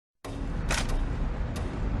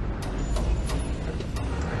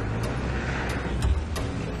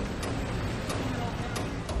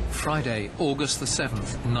Friday, August the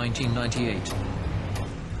 7th, 1998.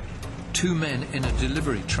 Two men in a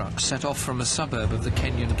delivery truck set off from a suburb of the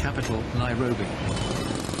Kenyan capital, Nairobi.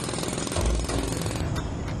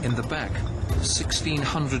 In the back,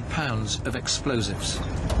 1,600 pounds of explosives.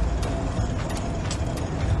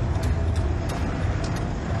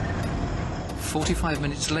 "45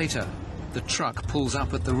 minutes later, the truck pulls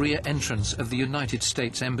up at the rear entrance of the United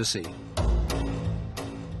States Embassy.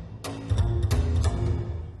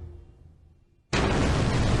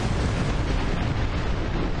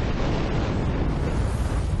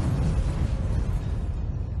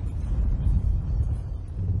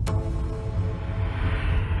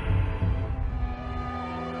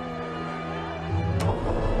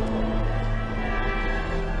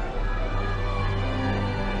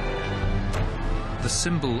 The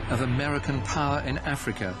symbol of American power in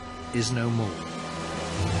Africa is no more.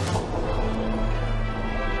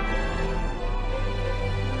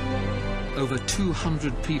 Over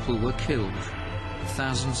 200 people were killed,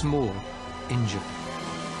 thousands more injured.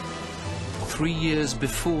 3 years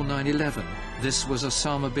before 9/11, this was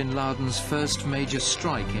Osama bin Laden's first major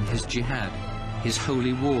strike in his jihad, his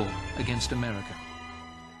holy war against America.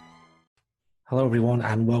 Hello everyone,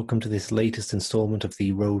 and welcome to this latest instalment of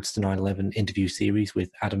the Roads to 9/11 interview series with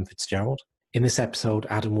Adam Fitzgerald. In this episode,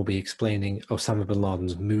 Adam will be explaining Osama bin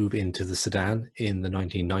Laden's move into the Sudan in the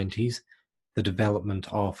 1990s, the development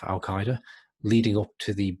of Al-Qaeda, leading up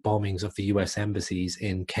to the bombings of the US embassies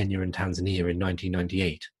in Kenya and Tanzania in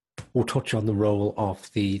 1998. We'll touch on the role of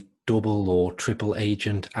the double or triple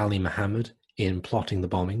agent Ali Mohammed in plotting the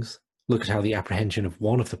bombings, look at how the apprehension of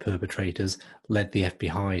one of the perpetrators led the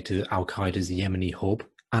FBI to Al-Qaeda's Yemeni hub,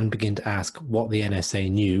 and begin to ask what the NSA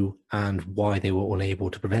knew and why they were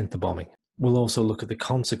unable to prevent the bombing. We'll also look at the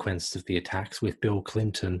consequences of the attacks, with Bill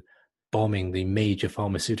Clinton bombing the major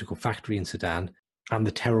pharmaceutical factory in Sudan and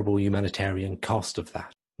the terrible humanitarian cost of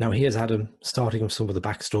that. Now here's Adam, starting with some of the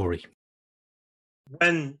backstory.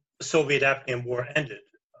 When the Soviet-Afghan War ended,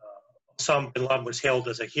 Osama bin Laden was hailed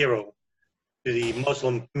as a hero to the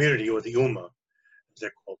Muslim community, or the Ummah, as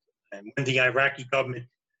they're called. And when the Iraqi government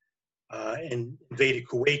invaded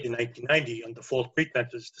Kuwait in 1990 under false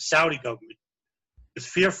pretenses, the Saudi government was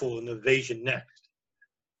fearful of an invasion next.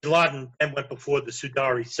 Bin Laden then went before the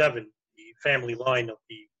Sudari Seven, the family line of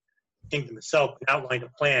the kingdom itself, and outlined a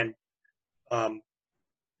plan to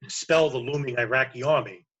expel the looming Iraqi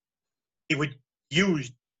army. He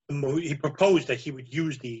proposed that he would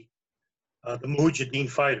use the Mujahideen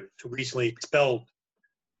fighters who recently expelled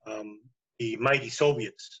the mighty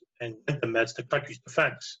Soviets and lent them as the country's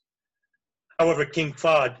defense. However, King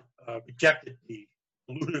Fahd rejected the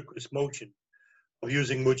ludicrous motion of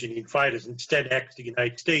using Mujahideen fighters, instead asked the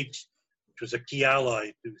United States, which was a key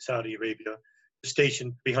ally to Saudi Arabia, to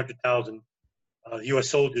station 300,000 U.S.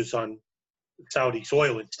 soldiers on Saudi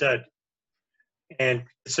soil instead. And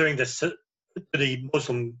considering the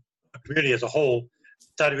Muslim community as a whole,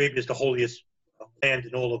 Saudi Arabia is the holiest land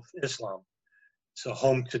in all of Islam. It's a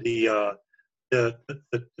home to the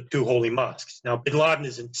two holy mosques. Now, bin Laden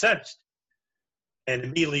is incensed and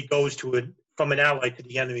immediately goes from an ally to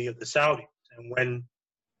the enemy of the Saudis. And when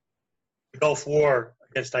the Gulf War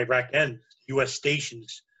against Iraq ends, the U.S.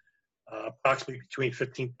 stations approximately between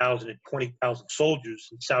 15,000 and 20,000 soldiers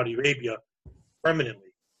in Saudi Arabia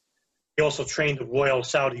permanently. He also trained the Royal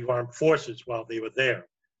Saudi Armed Forces while they were there.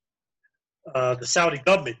 The Saudi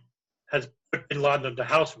government has put bin Laden under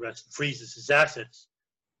house arrest and freezes his assets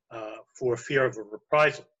for fear of a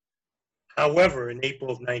reprisal. However, in April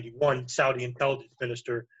of '91, Saudi intelligence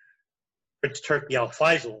minister Prince Turki Al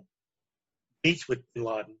Faisal meets with bin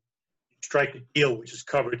Laden to strike a deal which is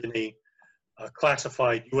covered in a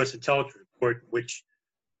classified U.S. intelligence report, which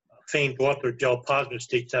famed author Joel Posner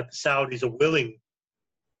states that the Saudis are willing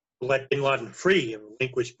to let bin Laden free and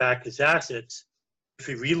relinquish back his assets if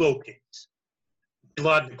he relocates. Bin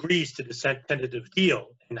Laden agrees to the tentative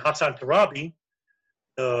deal, and Hassan Tarabi,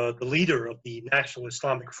 the leader of the National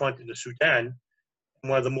Islamic Front in the Sudan, and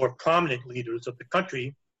one of the more prominent leaders of the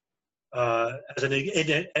country, as an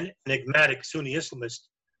enigmatic Sunni Islamist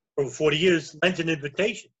for over 40 years, lends an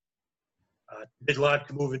invitation to bin Laden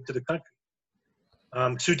to move into the country.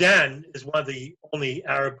 Sudan is one of the only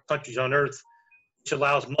Arab countries on earth which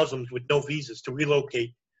allows Muslims with no visas to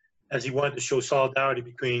relocate, as he wanted to show solidarity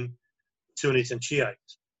between Sunnis and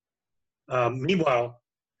Shiites. Meanwhile,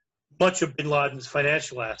 much of bin Laden's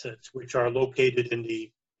financial assets, which are located in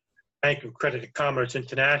the Bank of Credit and Commerce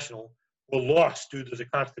International, were lost due to the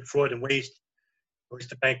constant fraud and waste, which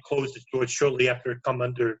the bank closed its doors shortly after it come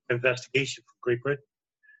under investigation from Great Britain.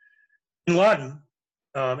 Bin Laden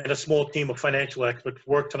and a small team of financial experts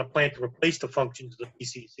worked on a plan to replace the functions of the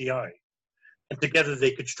BCCI. And together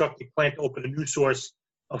they constructed a plan to open a new source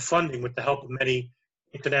of funding with the help of many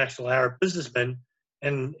international Arab businessmen,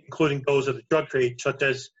 and including those of the drug trade, such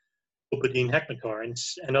as Obadiah Hekmatar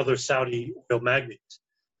and other Saudi oil magnates.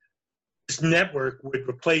 This network would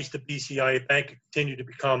replace the BCCI bank and continue to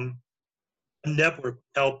become a network with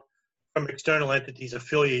help from external entities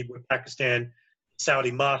affiliated with Pakistan,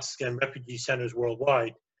 Saudi mosques, and refugee centers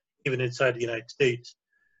worldwide, even inside the United States.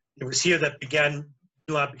 It was here that Bin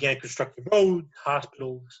Laden began constructing roads,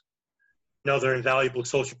 hospitals, and other invaluable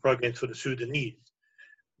social programs for the Sudanese.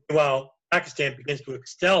 Meanwhile, Pakistan begins to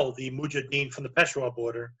expel the Mujahideen from the Peshawar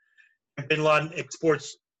border, and Bin Laden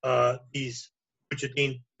exports these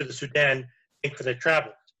Mujahideen to the Sudan for their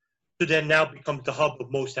travels. Sudan now becomes the hub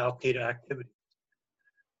of most al-Qaeda activities.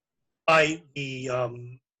 By the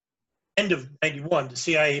end of '91, the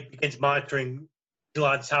CIA begins monitoring Bin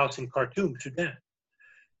Laden's house in Khartoum, Sudan.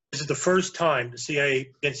 This is the first time the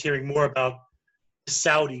CIA begins hearing more about the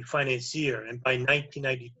Saudi financier, and by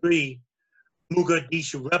 1993,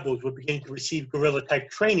 Mogadishu rebels were beginning to receive guerrilla-type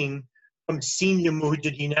training from senior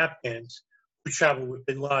Mujahideen Afghans who traveled with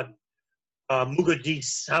Bin Laden. Mogadishu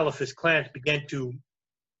Salafist clans began to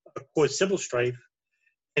cause civil strife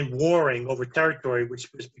and warring over territory, which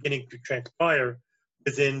was beginning to transpire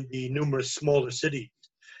within the numerous smaller cities.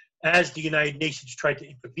 As the United Nations tried to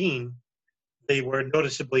intervene, they were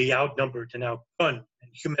noticeably outnumbered and outgunned,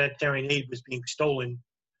 and humanitarian aid was being stolen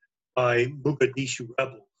by Mogadishu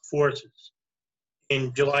rebel forces.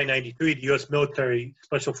 In July '93, the U.S. military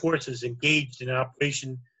special forces engaged in an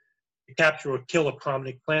operation to capture or kill a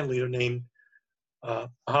prominent clan leader named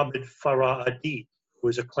Muhammad Farah Adid, who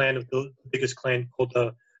was a clan of the biggest clan called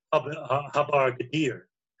the Habar Gadir.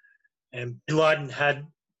 And Bin Laden had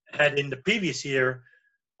in the previous year,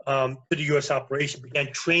 to the U.S. operation,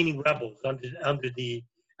 began training rebels under the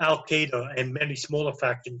al-Qaeda and many smaller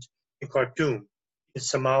factions in Khartoum, in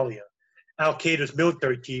Somalia. Al-Qaeda's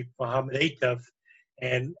military chief, Mohammed Atef,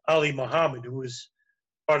 and Ali Mohammed, who was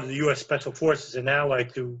part of the U.S. Special Forces and ally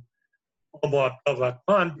to Omar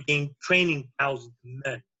al-Rahman, began training thousands of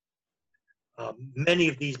men. Many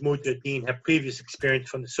of these Mujahideen have previous experience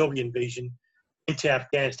from the Soviet invasion into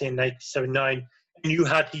Afghanistan in 1979, and you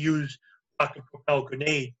had to use rocket-propelled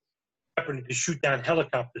grenade weapon to shoot down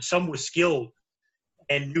helicopters. Some were skilled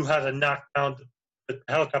and knew how to knock down the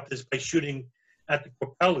helicopters by shooting at the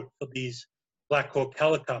propeller of these Black Hawk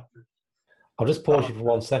helicopters. I'll just pause you for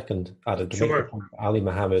 1 second, Adam, to make the point of Ali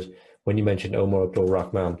Mohammed, when you mentioned Omar Abdul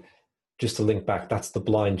Rahman. Just to link back, that's the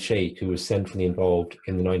blind sheikh who was centrally involved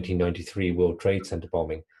in the 1993 World Trade Center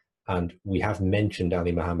bombing. And we have mentioned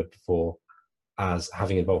Ali Mohammed before as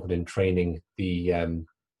having involvement in training the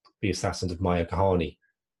assassins of Maya Kahani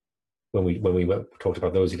when we talked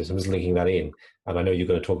about those leaders. I'm just linking that in. And I know you're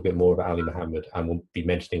going to talk a bit more about Ali Mohammed, and we'll be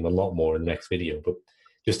mentioning him a lot more in the next video. But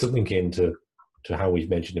just to link into how we've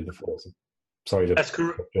mentioned him before. So sorry to... That's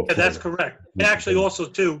correct. That's correct. And actually also,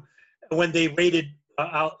 too, when they raided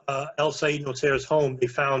El Said Nosair's home, they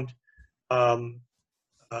found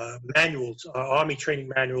manuals, army training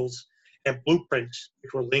manuals and blueprints,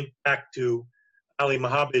 which were linked back to Ali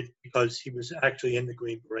Mohammed because he was actually in the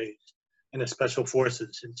Green Berets and the Special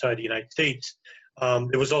Forces inside the United States.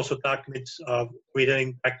 There was also documents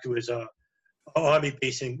relating back to his army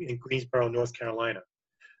base in Greensboro, North Carolina.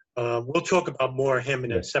 We'll talk about more of him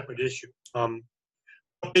in a separate issue.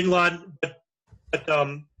 Bin Laden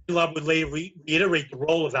would later reiterate the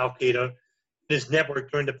role of al-Qaeda in his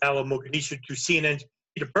network during the Battle of Mogadishu to CNN's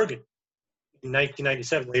Peter Bergen in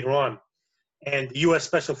 1997, later on. And the U.S.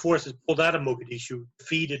 Special Forces pulled out of Mogadishu,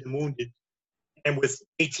 defeated and wounded. And with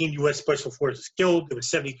 18 U.S. Special Forces killed, there were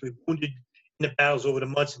 73 wounded in the battles over the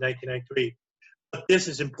months in 1993. But this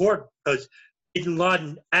is important because Bin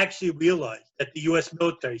Laden actually realized that the U.S.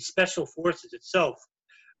 military, Special Forces itself,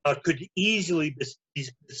 could easily be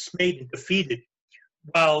dismayed and defeated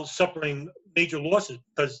while suffering major losses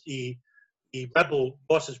because the rebel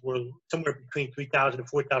losses were somewhere between 3,000 and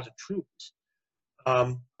 4,000 troops.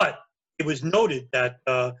 But it was noted that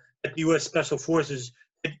the U.S. Special Forces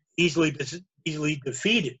could easily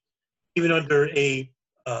defeated, even under a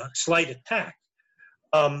slight attack.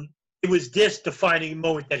 It was this defining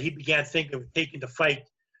moment that he began thinking of taking the fight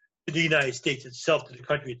to the United States itself, to the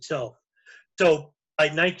country itself. So by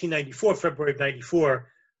 1994, February of '94,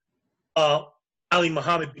 Ali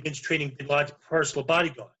Mohammed begins training Bin Laden's personal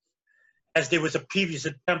bodyguard, as there was a previous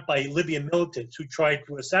attempt by Libyan militants who tried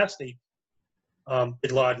to assassinate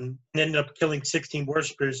Bin Laden and ended up killing 16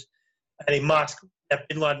 worshippers at a mosque that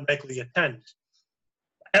Bin Laden regularly attends.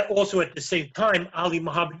 Also at the same time, Ali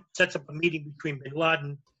Muhammad sets up a meeting between bin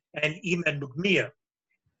Laden and Imad Mugmiyeh.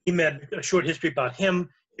 A short history about him.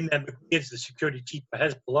 Imad Mugmiyeh is the security chief for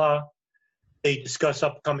Hezbollah. They discuss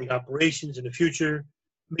upcoming operations in the future.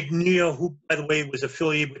 Mugmiyeh, who, by the way, was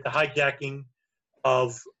affiliated with the hijacking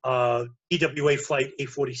of EWA Flight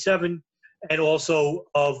A47 and also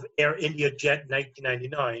of Air India Jet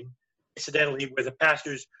 1999, incidentally, where the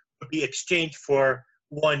passengers would be exchanged for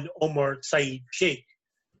one Omar Saeed Sheikh,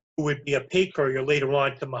 who would be a pay courier later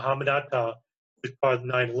on to Muhammad Atta, who was part of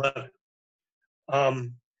 9/11.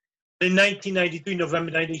 In 1993,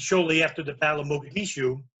 November 19, shortly after the Battle of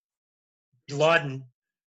Mogadishu, bin Laden,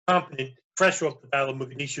 confident, fresh off the Battle of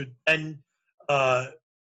Mogadishu, then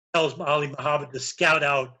tells Ali Muhammad to scout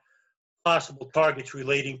out possible targets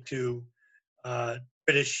relating to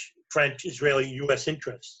British, French, Israeli, U.S.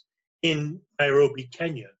 interests in Nairobi,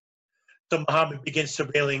 Kenya. So Muhammad begins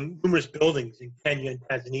surveilling numerous buildings in Kenya and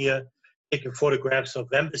Tanzania, taking photographs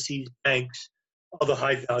of embassies, banks, other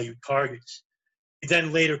high-value targets. He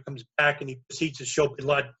then later comes back and he proceeds to show bin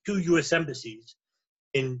Laden 2 U.S. embassies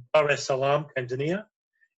in Dar es Salaam, Tanzania,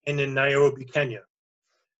 and in Nairobi, Kenya.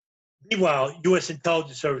 Meanwhile, U.S.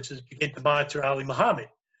 intelligence services begin to monitor Ali Muhammad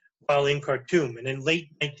while in Khartoum. And in late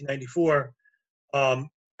 1994,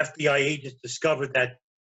 FBI agents discovered that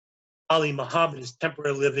Ali Muhammad is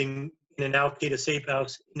temporarily living in an Al-Qaeda safe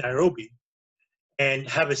house in Nairobi and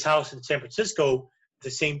have his house in San Francisco at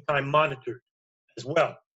the same time monitored as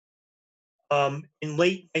well. In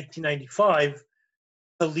late 1995,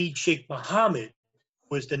 Khalid Sheikh Mohammed,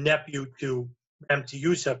 who was the nephew to Ramzi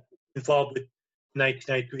Youssef, involved with the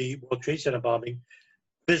 1993 World Trade Center bombing,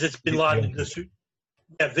 visits bin Laden to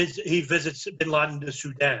he visits bin Laden to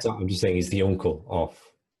Sudan. So I'm just saying he's the uncle of...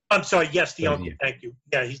 I'm sorry, yes, the uncle, yeah. thank you.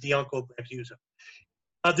 Yeah, he's the uncle of Ramzi Youssef.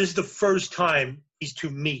 This is the first time these two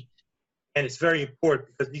meet, and it's very important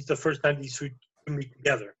because this is the first time these two meet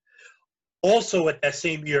together. Also at that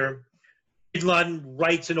same year, bin Laden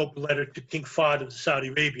writes an open letter to King Fahd of Saudi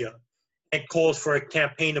Arabia and calls for a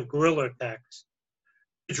campaign of guerrilla attacks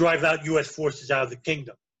to drive out U.S. forces out of the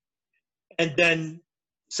kingdom. And then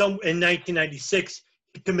in 1996,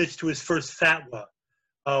 he commits to his first fatwa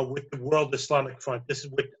with the World Islamic Front. This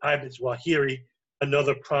is with Ibn Zawahiri,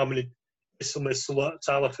 another prominent Islamist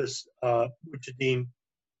Salafist Mujahideen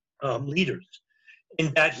leaders,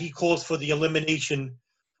 in that he calls for the elimination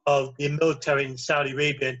of the military in Saudi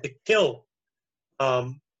Arabia and to kill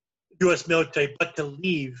U.S. military, but to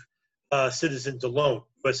leave citizens alone,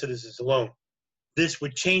 U.S. citizens alone. This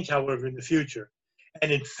would change, however, in the future.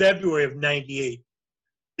 And in February of '98,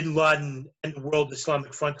 bin Laden and the World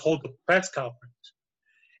Islamic Front hold a press conference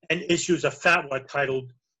and issues a fatwa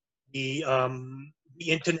titled the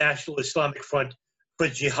International Islamic Front for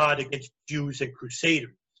Jihad Against Jews and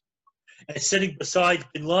Crusaders. And sitting beside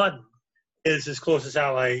bin Laden is his closest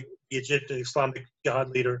ally, the Egyptian Islamic Jihad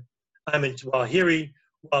leader, Ayman Zawahiri,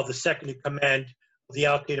 while the second in command of the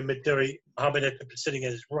Al-Qaeda military, Mohammed Atta, is sitting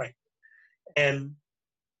at his right. And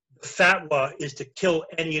the fatwa is to kill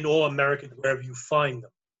any and all Americans wherever you find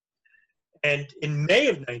them. And in May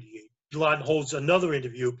of '98, bin Laden holds another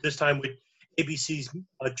interview, this time with ABC's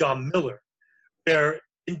John Miller, where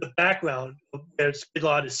in the background of where bin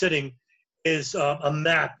Laden is sitting is a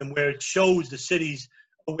map and where it shows the cities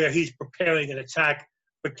where he's preparing an attack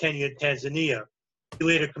for Kenya and Tanzania. He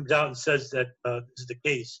later comes out and says that this is the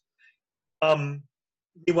case.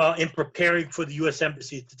 Meanwhile, in preparing for the U.S.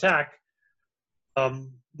 Embassy's attack,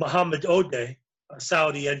 Mohammed Odeh, a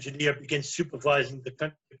Saudi engineer, begins supervising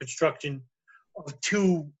the construction of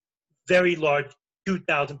 2 very large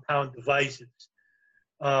 2,000-pound devices.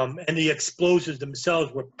 And the explosives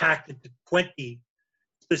themselves were packed into 20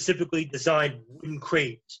 specifically designed wooden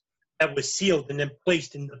crates that were sealed and then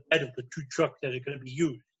placed in the bed of the 2 trucks that are going to be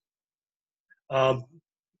used.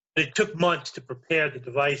 It took months to prepare the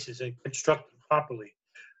devices and construct them properly.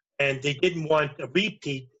 And they didn't want a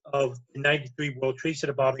repeat of the '93 World Trade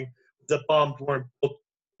Center bombing. The bombs weren't built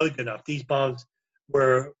big enough. These bombs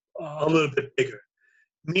were a little bit bigger.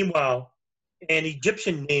 Meanwhile, an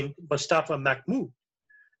Egyptian named Mustafa Mahmoud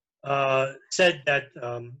said that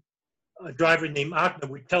a driver named Ahmed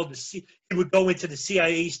would he would go into the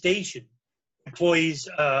CIA station, employees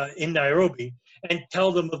in Nairobi, and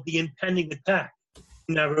tell them of the impending attack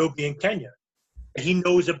in Nairobi and Kenya. He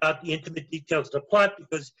knows about the intimate details of the plot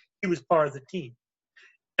because he was part of the team.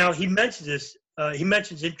 Now he mentions this. He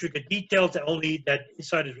mentions intricate details that only that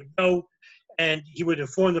insiders would know, and he would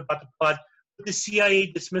inform them about the plot. But the CIA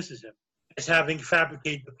dismisses him as having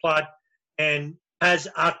fabricated the plot and has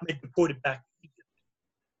Ahmed deported back to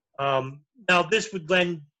Egypt. Now this would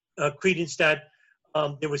lend credence that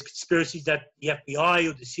There was conspiracies that the FBI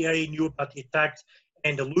or the CIA knew about the attacks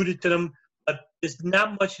and alluded to them. But there's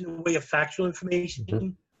not much in the way of factual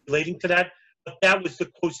information relating to that. But that was the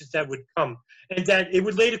closest that would come. And that it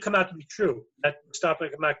would later come out to be true, that Mustafa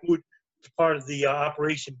Mahmoud was part of the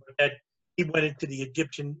operation, but that he went into the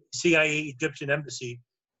CIA Egyptian embassy.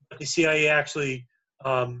 But the CIA actually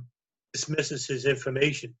dismisses his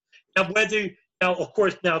information. Now, of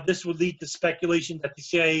course, this would lead to speculation that the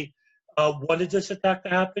CIA wanted this attack to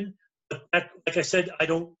happen. But that, like I said, I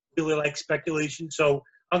don't really like speculation, so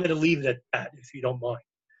I'm going to leave it at that, if you don't mind.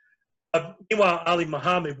 Meanwhile, Ali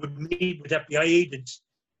Muhammad would meet with FBI agents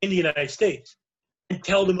in the United States and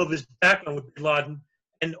tell them of his background with bin Laden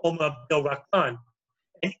and Omar Abdel-Rahman,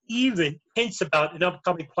 and even hints about an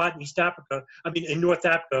upcoming plot in North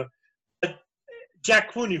Africa. But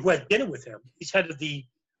Jack Clooney, who had dinner with him, he's head of the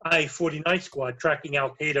I-49 squad tracking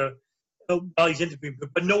Al-Qaeda while he's interviewing,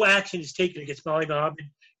 but no action is taken against Ali Muhammad.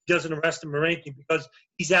 He doesn't arrest him or anything because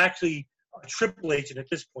he's actually a triple agent at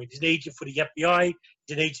this point. He's an agent for the FBI,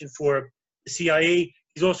 he's an agent for the CIA,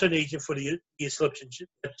 he's also an agent for the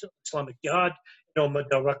Islamic Jihad, and Omar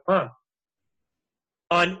Abdel-Rahman.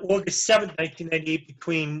 On August 7, 1998,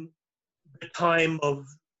 between the time of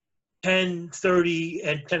 10:30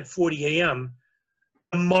 and 10:40 a.m.,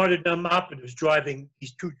 the martyrdom operatives driving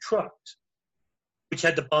these two trucks, which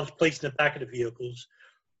had the bombs placed in the back of the vehicles,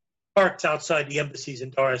 parked outside the embassies in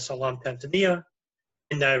Dar es Salaam, Tanzania,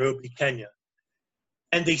 and Nairobi, Kenya.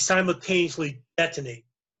 And they simultaneously detonate.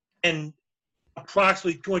 And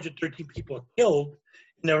approximately 213 people are killed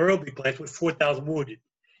in the Nairobi plant with 4,000 wounded.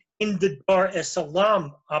 In the Dar es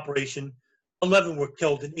Salaam operation, 11 were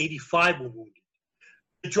killed and 85 were wounded.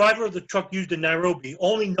 The driver of the truck used in Nairobi,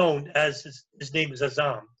 only known as his name is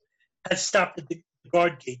Azam, had stopped at the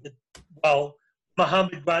guard gate while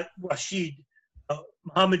Mohammed Rashid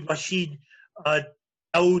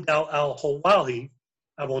Daoud al-Hawali,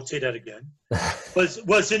 I won't say that again,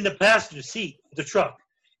 was in the passenger seat of the truck,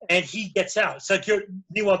 and he gets out.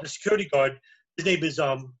 Meanwhile, the security guard, his name is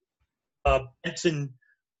Benson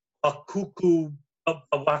Wakuku. I'm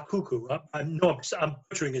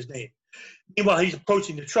butchering his name. Meanwhile, he's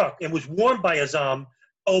approaching the truck and was warned by Azam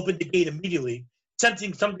to open the gate immediately,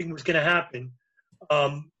 sensing something was going to happen.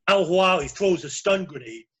 Al-Hawali throws a stun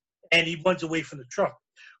grenade and he runs away from the truck.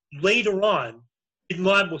 Later on, bin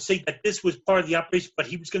Laden will say that this was part of the operation, but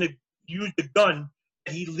he was going to use the gun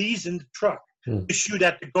that he leaves in the truck to shoot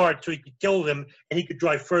at the guard so he could kill them and he could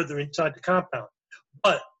drive further inside the compound.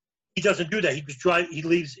 But he doesn't do that. He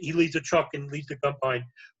leaves the truck and leaves the gun behind.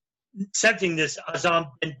 Sensing this, Azam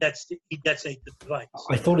then detonates the device.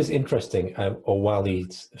 I thought it's interesting, or Wali,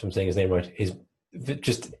 if I'm saying his name right, is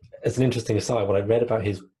just as an interesting aside, when I read about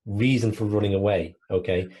his reason for running away,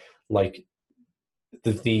 okay, like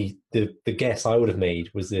the guess I would have made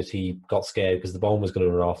was that he got scared because the bomb was going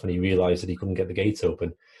to run off and he realized that he couldn't get the gates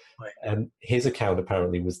open. Right. His account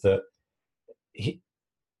apparently was that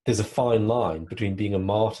there's a fine line between being a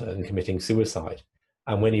martyr and committing suicide.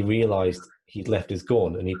 And when he realized he'd left his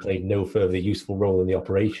gun and he played no further useful role in the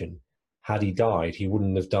operation, had he died, he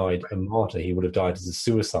wouldn't have died a martyr. He would have died as a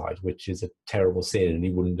suicide, which is a terrible sin, and he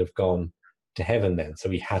wouldn't have gone to heaven then. So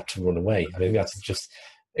he had to run away. I think that's just,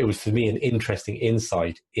 it was for me an interesting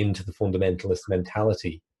insight into the fundamentalist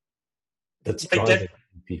mentality that's driving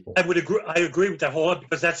people. I agree with that whole lot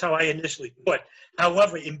because that's how I initially thought.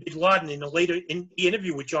 However, in bin Laden, in the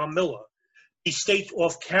interview with John Miller, he states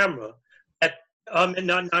off camera that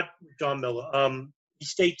not John Miller. He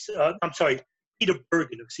states, Peter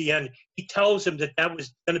Bergen of CNN. He tells him that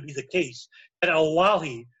was going to be the case. That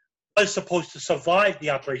Al-Wali was supposed to survive the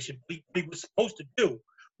operation. What he was supposed to do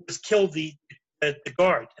was kill the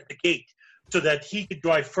guard at the gate so that he could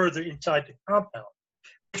drive further inside the compound,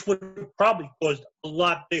 which would have probably caused a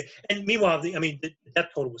lot bigger. And meanwhile, the death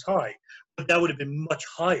total was high, but that would have been much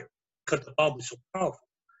higher because the bomb was so powerful.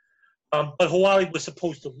 But Hawali was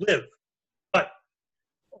supposed to live. But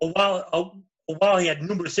while he had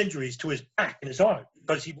numerous injuries to his back and his arm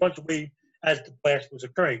because he runs away as the blast was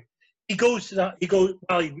occurring. He went to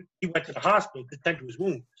the hospital to tend to his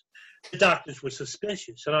wounds. The doctors were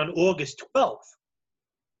suspicious, and on August 12th,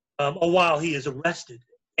 while he is arrested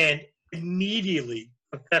and immediately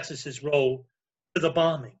confesses his role to the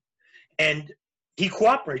bombing, and he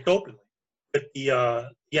cooperates openly with the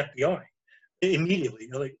FBI immediately.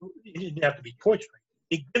 He didn't have to be tortured.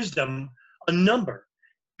 He gives them a number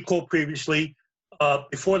he called previously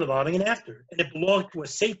before the bombing and after, and it belonged to a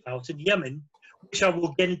safe house in Yemen, which I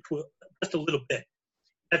will get into just a little bit.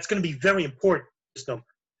 That's going to be very important, this number.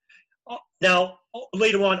 Now,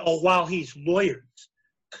 later on, while his lawyers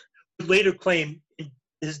would later claim in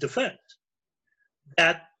his defense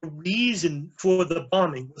that the reason for the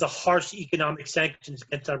bombing was the harsh economic sanctions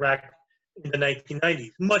against Iraq in the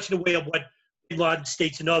 1990s, much in the way of what bin Laden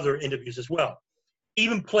states in other interviews as well.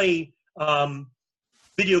 Even play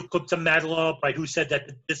video clips of Madeleine Albright, who said that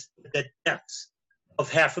the deaths of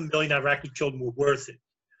 500,000 Iraqi children were worth it.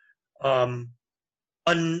 On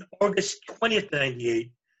August 20th,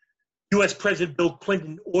 1998, U.S. President Bill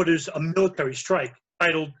Clinton orders a military strike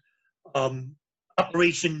titled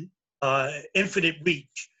Operation Infinite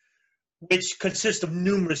Reach, which consists of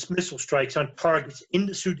numerous missile strikes on targets in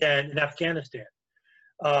the Sudan and Afghanistan.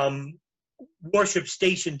 Warships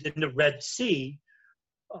stationed in the Red Sea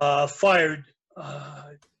fired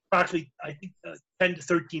approximately, I think, 10 to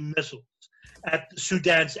 13 missiles at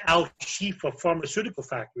Sudan's Al-Shifa pharmaceutical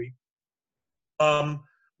factory,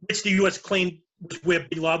 which the U.S. claimed was where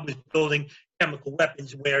bin Laden was building chemical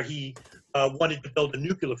weapons, where he wanted to build a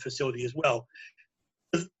nuclear facility as well.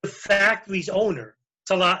 The factory's owner,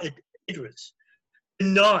 Salah Idris,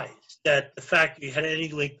 denies that the factory had any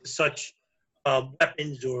link to such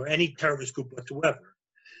weapons or any terrorist group whatsoever.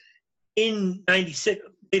 In '96,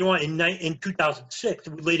 later on in 2006, it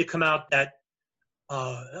would later come out that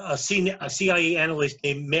a CIA analyst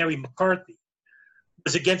named Mary McCarthy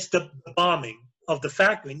was against the bombing of the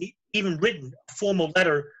factory, and he even written a formal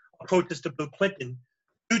letter of protest to Bill Clinton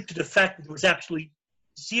due to the fact that there was absolutely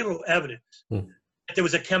zero evidence that there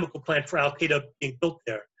was a chemical plant for Al-Qaeda being built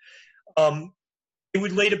there. It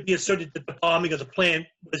would later be asserted that the bombing of the plant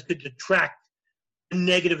was to detract the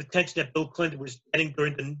negative attention that Bill Clinton was getting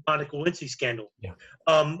during the Monica Lewinsky scandal. Yeah.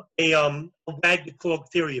 A wag the cloak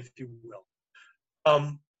theory, if you will.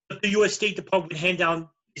 But the U.S. State Department would hand down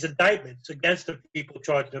these indictments against the people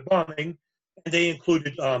charged with bombing, and they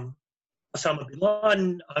included Osama bin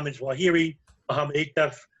Laden, Ahmed Zawahiri, Mohammed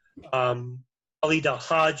Atef, Khalid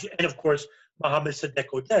al-Hajj, and of course, Mohammed Sadek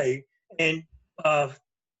Odeh, and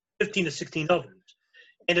 15 to 16 others.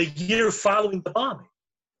 And a year following the bombing,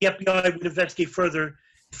 the FBI would investigate further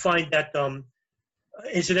to find that,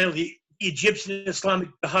 incidentally, the Egyptian Islamic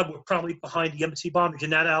Jihad were probably behind the embassy bombings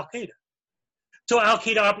and not Al-Qaeda. So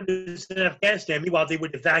Al-Qaeda operatives in Afghanistan, meanwhile, they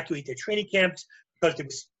would evacuate their training camps because there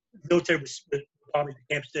was military was bombing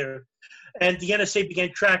the camps there. And the NSA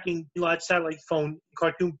began tracking bin Laden's satellite phone in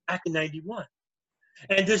Khartoum back in '91.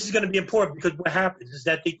 And this is going to be important because what happens is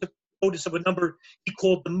that they took notice of a number he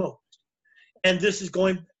called the most. And this is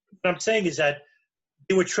going, what I'm saying is that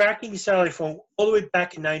they were tracking his satellite phone all the way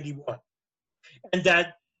back in '91. And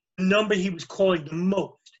that number he was calling the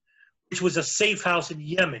most, which was a safe house in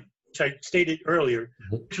Yemen, which I stated earlier,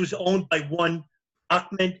 which was owned by one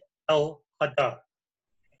Ahmed al-Haddad.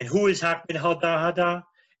 And who is Ahmed al-Haddad?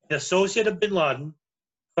 An associate of bin Laden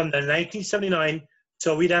from the 1979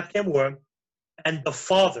 Soviet-Afghan War, and the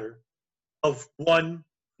father-in-law of one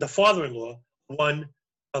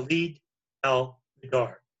Khalid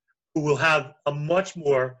al-Haddad, who will have a much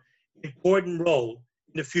more important role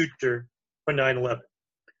in the future for 9/11.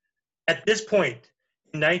 At this point,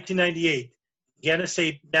 in 1998, the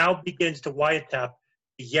NSA now begins to wiretap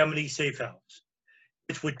the Yemeni safe house,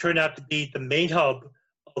 which would turn out to be the main hub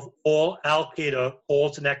of all Al-Qaeda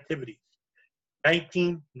calls and activities.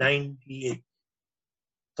 1998.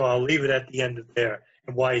 So I'll leave it at the end of there,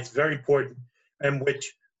 and why it's very important, and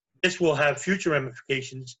which this will have future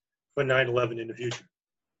ramifications for 9/11 in the future.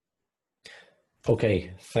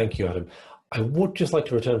 Okay, thank you, Adam. I would just like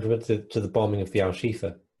to return for a minute to the bombing of the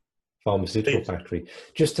Al-Shifa pharmaceutical factory,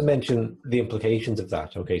 just to mention the implications of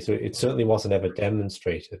that. Okay, so it certainly wasn't ever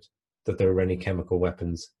demonstrated that there were any chemical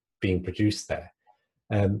weapons being produced there.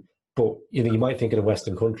 But you might think in a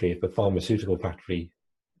Western country, if a pharmaceutical factory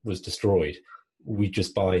was destroyed, we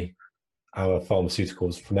just buy our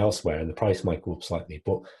pharmaceuticals from elsewhere and the price might go up slightly.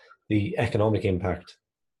 But the economic impact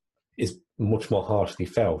is much more harshly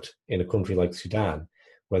felt in a country like Sudan,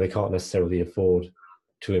 where they can't necessarily afford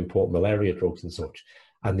to import malaria drugs and such.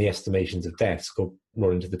 And the estimations of deaths could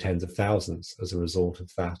run into the tens of thousands as a result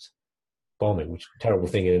of that bombing, which is a terrible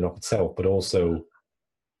thing in and of itself, but also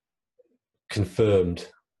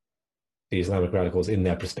confirmed the Islamic radicals in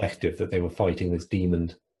their perspective that they were fighting this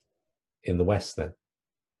demon in the West then.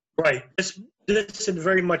 Right. This in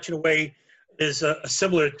very much in a way is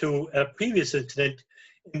similar to a previous incident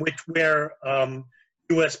in which where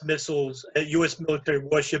U.S. missiles, U.S. military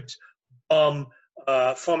warships bomb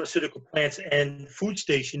pharmaceutical plants and food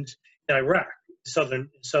stations in Iraq, southern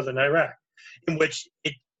Iraq, in which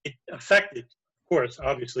it affected, of course,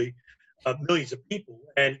 obviously, millions of people,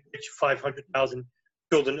 and which 500,000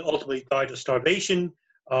 children ultimately died of starvation,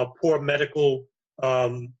 poor medical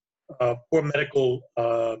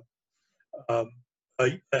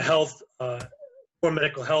health, poor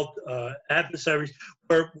medical health adversaries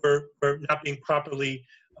were not being properly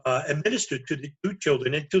administered to the two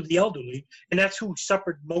children and to the elderly, and that's who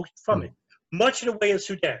suffered most from it. Much in the way of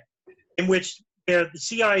Sudan, in which the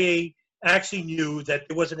CIA actually knew that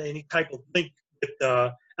there wasn't any type of link with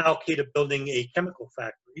Al Qaeda building a chemical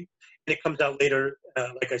factory, and it comes out later,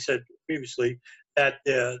 like I said previously, that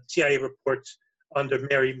the CIA reports under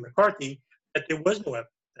Mary McCarthy that there was no evidence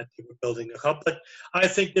that they were building a hub. But I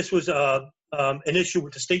think this was an issue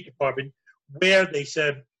with the State Department where they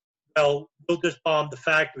said, well, we'll just bomb the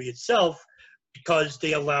factory itself because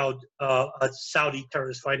they allowed a Saudi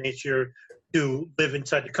terrorist financier to live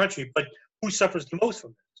inside the country. But who suffers the most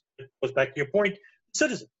from this? It goes back to your point,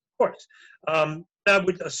 citizens, of course. I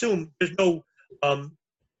would assume there's no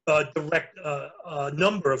direct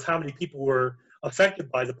number of how many people were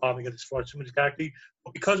affected by the bombing of this pharmaceutical factory,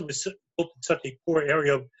 but because it was built in such a poor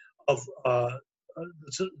area of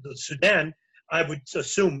the Sudan, I would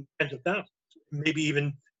assume tens of thousands, maybe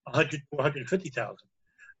even 100 to 150,000.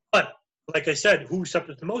 But like I said, who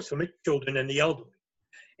suffers the most from it? Children and the elderly.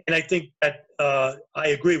 And I think that I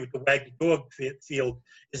agree with the wag the dog field,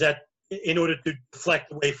 is that in order to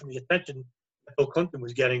deflect away from the attention that Bill Clinton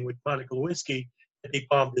was getting with Monica Lewinsky, that they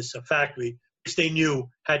bombed this factory, which they knew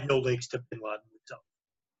had no links to bin Laden himself.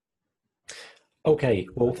 Okay,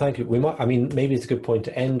 well, thank you. We might, I mean, maybe it's a good point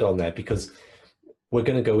to end on there, because we're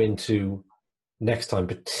going to go into next time,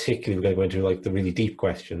 particularly we're going to go into like the really deep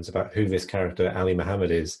questions about who this character Ali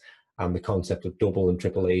Mohammed is, and the concept of double and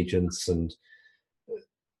triple agents and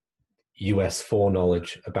US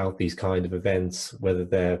foreknowledge about these kind of events, whether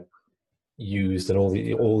they're used, and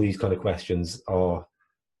all these kind of questions are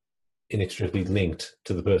inextricably linked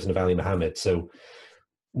to the person of Ali Mohammed. So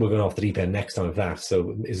we're going off the deep end next time of that.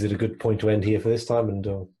 So is it a good point to end here for this time?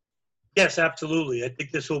 And yes, absolutely. I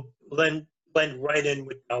think this will blend right in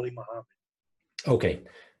with Ali Mohammed. Okay,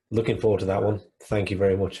 looking forward to that one. Thank you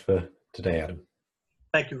very much for today, Adam.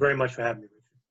 Thank you very much for having me.